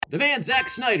The man Zack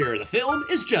Snyder. The film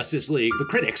is Justice League. The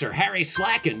critics are Harry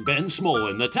Slack and Ben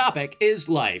Smolin. The topic is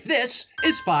life. This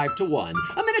is 5 to 1,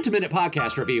 a minute-to-minute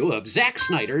podcast review of Zack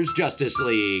Snyder's Justice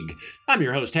League. I'm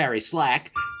your host, Harry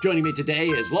Slack. Joining me today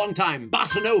is longtime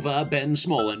Bossa Nova Ben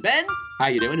Smolin. Ben, how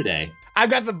you doing today? I've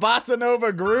got the Bossa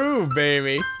Nova groove,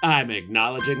 baby. I'm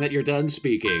acknowledging that you're done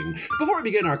speaking. Before we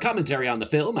begin our commentary on the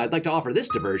film, I'd like to offer this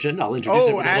diversion. I'll introduce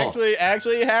it with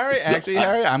actually,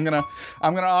 Harry, I'm gonna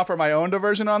offer my own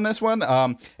diversion on this one.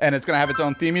 And it's gonna have its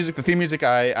own theme music. The theme music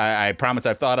I promise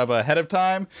I've thought of ahead of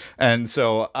time. And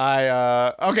so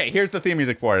okay, here's the theme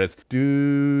music for it. It's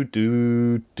do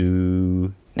do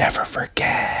do. Never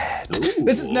forget. Ooh.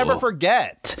 This is Never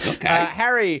Forget. Okay.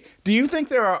 Harry, do you think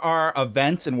there are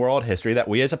events in world history that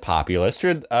we as a populace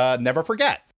should never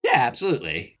forget? Yeah,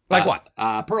 absolutely. Like what?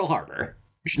 Pearl Harbor.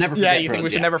 We should never forget. Yeah, you think we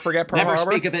should never forget Pearl Harbor?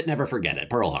 Harbor? Never speak of it, never forget it.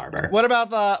 Pearl Harbor. What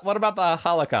about the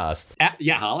Holocaust?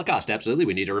 Yeah, Holocaust, absolutely.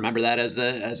 We need to remember that as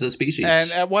a species.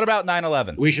 And what about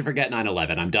 9/11? We should forget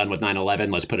 9/11. I'm done with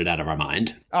 9/11. Let's put it out of our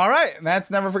mind. All right,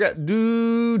 that's Never Forget.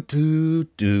 Do,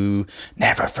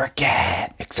 never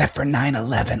forget, except for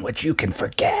 9/11, which you can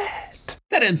forget.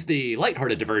 That ends the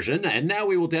lighthearted diversion, and now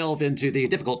we will delve into the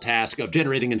difficult task of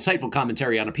generating insightful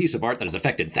commentary on a piece of art that has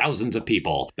affected thousands of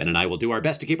people. Ben and I will do our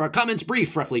best to keep our comments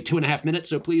brief, roughly 2.5 minutes,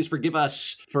 so please forgive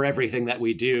us for everything that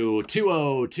we do.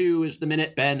 2:02 is the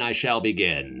minute. Ben, I shall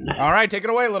begin. All right, take it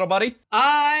away, little buddy.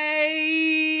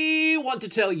 I want to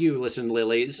tell you, listen,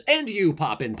 Lilies, and you,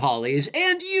 Poppin' Pollies,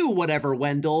 and you, whatever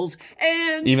Wendells,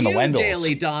 and even you, the Wendells.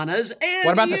 Daily Donnas, and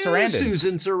what about you, the Sarandons?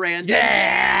 Susan Sarandon,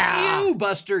 yeah! and you,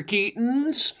 Buster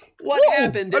Keatons. What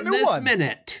happened in this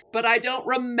minute? But I don't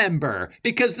remember,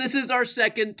 because this is our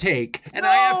second take, and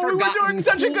I have forgotten we were doing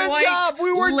such a good job.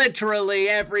 Literally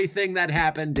everything that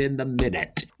happened in the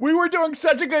minute. We were doing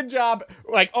such a good job,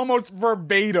 like almost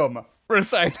verbatim,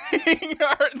 reciting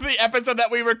the episode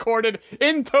that we recorded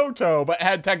in toto, but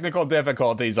had technical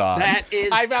difficulties on. That is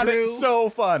true. I found it so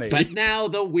funny. But now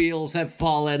the wheels have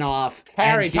fallen off.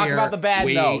 Harry, talk about the bad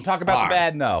no. Talk about the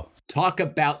bad no. Talk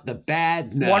about the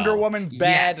bad no. Wonder Woman's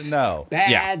bad no.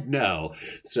 Bad no.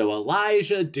 So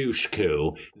Elijah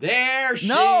Dushku, there she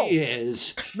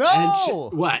is.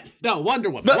 No. What? No, Wonder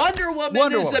Woman. Wonder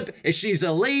Woman. She's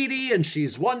a lady and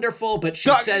she's wonderful, but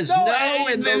she says no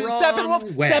in the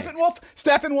wrong way.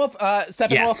 Steppenwolf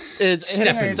is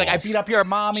hitting her. He's like, I beat up your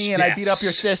mommy and I beat up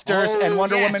your sisters, and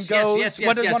Wonder Woman goes,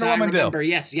 what does Wonder Woman do?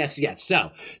 Yes.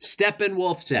 So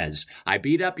Steppenwolf says, I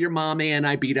beat up your mommy and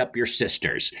I beat up your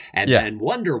sisters. And then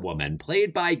Wonder Woman,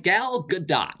 played by Gal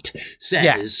Gadot,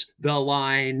 says the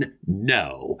line,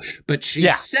 no. But she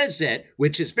says it,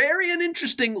 which is an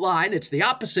interesting line. It's the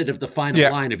opposite of the final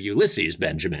line of Ulysses,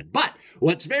 Benjamin. But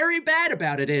what's very bad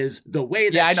about it is the way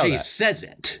that she says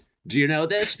it. Do you know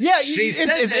this? Yeah, it's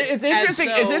interesting.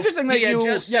 It's interesting that you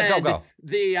just said go.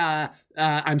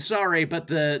 I'm sorry, but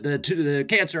the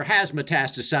cancer has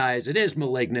metastasized. It is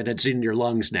malignant. It's in your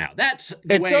lungs now. That's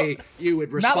the way you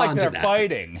would respond to that. Not like they're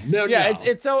fighting. No.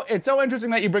 It's so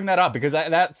interesting that you bring that up, because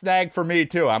that snagged for me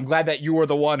too. I'm glad that you were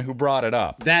the one who brought it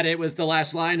up. That it was the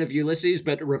last line of Ulysses,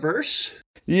 but reverse.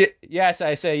 Yes,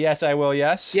 I say yes. I will.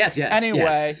 Yes. Yes. Anyway.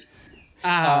 Yes.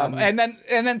 And then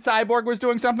Cyborg was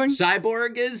doing something?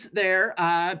 Cyborg is there.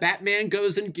 Batman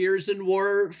goes in Gears of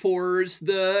War 4's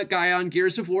the guy on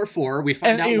Gears of War 4. We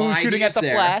find out why shooting he's at the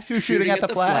there. Flash. Who's shooting at the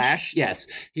Flash? Yes.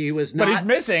 He was not. But he's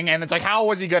missing, and it's like, how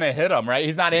was he going to hit him, right?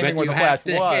 He's not aiming where the Flash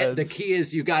was. The key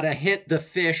is you got to hit the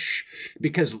fish,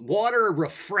 because water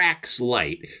refracts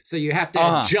light. So you have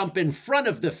to jump in front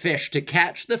of the fish to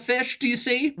catch the fish, do you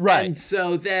see? Right. And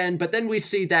so then we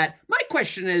see that. My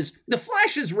question is, the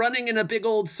Flash is running in a big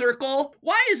old circle.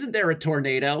 Why isn't there a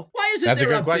tornado? Why isn't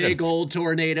there a big old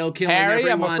tornado killing Harry,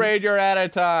 everyone? I'm afraid you're out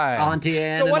of time. Auntie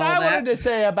Anne. So what and all I that. wanted to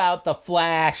say about the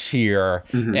Flash here,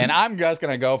 and I'm just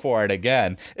going to go for it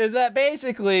again, is that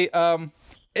basically, I'm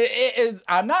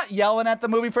not yelling at the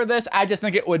movie for this. I just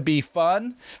think it would be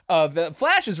fun. The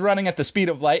Flash is running at the speed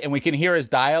of light, and we can hear his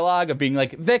dialogue of being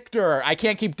like, Victor, I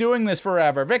can't keep doing this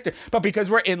forever, Victor. But because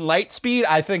we're in light speed,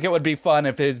 I think it would be fun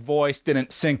if his voice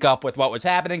didn't sync up with what was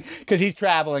happening, because he's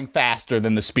traveling faster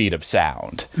than the speed of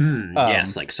sound.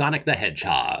 Yes, like Sonic the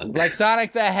Hedgehog.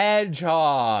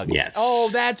 Yes. Oh,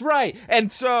 that's right. And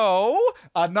so,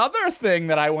 another thing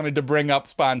that I wanted to bring up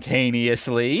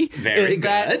spontaneously is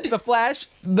that the Flash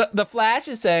the Flash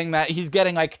is saying that he's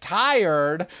getting like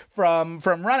tired from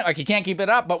running, like he can't keep it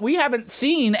up, but we haven't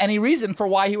seen any reason for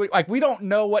why he would, like, we don't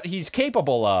know what he's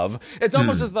capable of. It's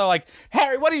almost as though, like,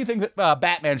 Harry, what do you think that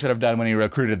Batman should have done when he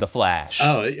recruited the Flash?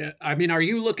 Oh, I mean, are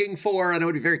you looking for, and I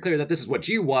would be very clear that this is what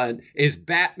you want, is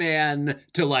Batman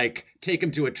to like take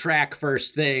him to a track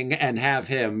first thing and have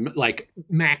him like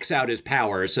max out his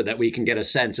powers so that we can get a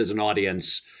sense as an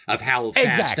audience of how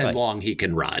fast and long he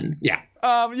can run. Yeah.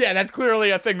 Yeah, that's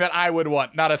clearly a thing that I would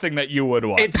want, not a thing that you would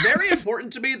want. It's very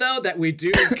important to me, though, that we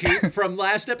do keep from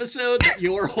last episode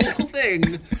your whole thing.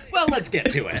 Well, let's get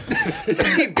to it.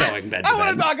 Keep going, Benjamin. I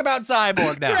want to talk about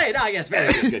Cyborg now. Great. Yes,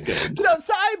 very good. So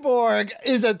Cyborg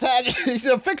is attached, he's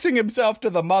affixing himself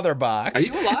to the mother box.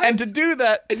 Are you alive? And to do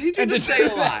that... I need you to stay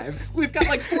alive. We've got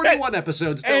like 41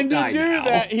 episodes. Don't die now. And to do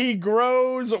that, he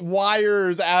grows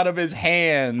wires out of his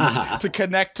hands to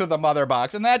connect to the mother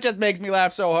box. And that just makes me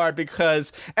laugh so hard because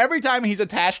every time he's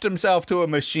attached himself to a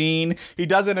machine, he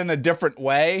does it in a different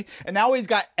way. And now he's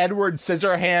got Edward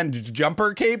Scissorhands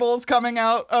jumper cables coming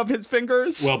out of his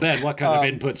fingers. Well, Ben, what kind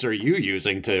of inputs are you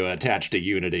using to attach to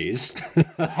Unities?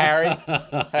 Harry,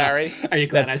 are you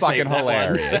glad that's I fucking saved that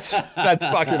hilarious. That's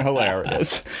fucking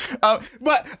hilarious.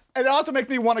 But it also makes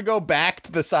me want to go back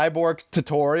to the Cyborg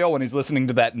tutorial when he's listening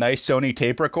to that nice Sony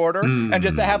tape recorder and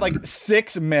just to have like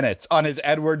 6 minutes on his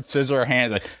Edward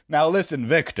Scissorhands. Like, now listen,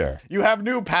 Victor, you have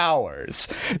new powers.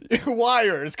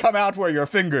 Wires come out where your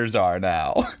fingers are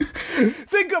now.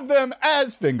 Think of them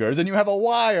as fingers, and you have a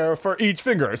wire for each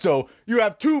finger. So you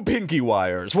have 2 pinky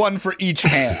wires, 1 for each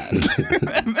hand.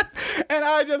 And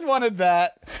I just wanted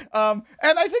that. And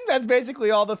I think that's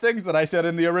basically all the things that I said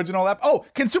in the original app. Oh,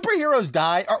 can superheroes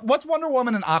die? What's Wonder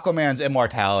Woman and Aquaman's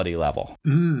immortality level?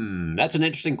 That's an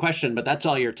interesting question, but that's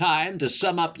all your time. To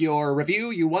sum up your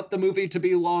review, you want the movie to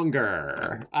be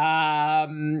longer.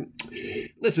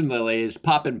 Listen, Lilies,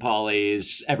 Pop and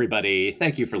Pollies, everybody,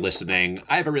 thank you for listening.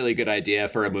 I have a really good idea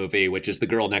for a movie, which is The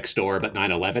Girl Next Door, but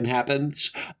 9/11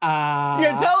 happens. You're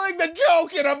telling the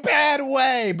joke in a bad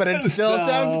way, but it still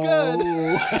sounds good.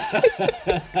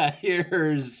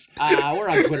 Here's, we're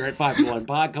on Twitter at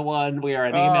 521podcast1. We are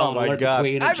an email at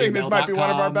alertthequeen@gmail.com. I think this might be one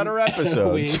of our better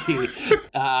episodes. We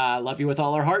love you with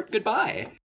all our heart. Goodbye.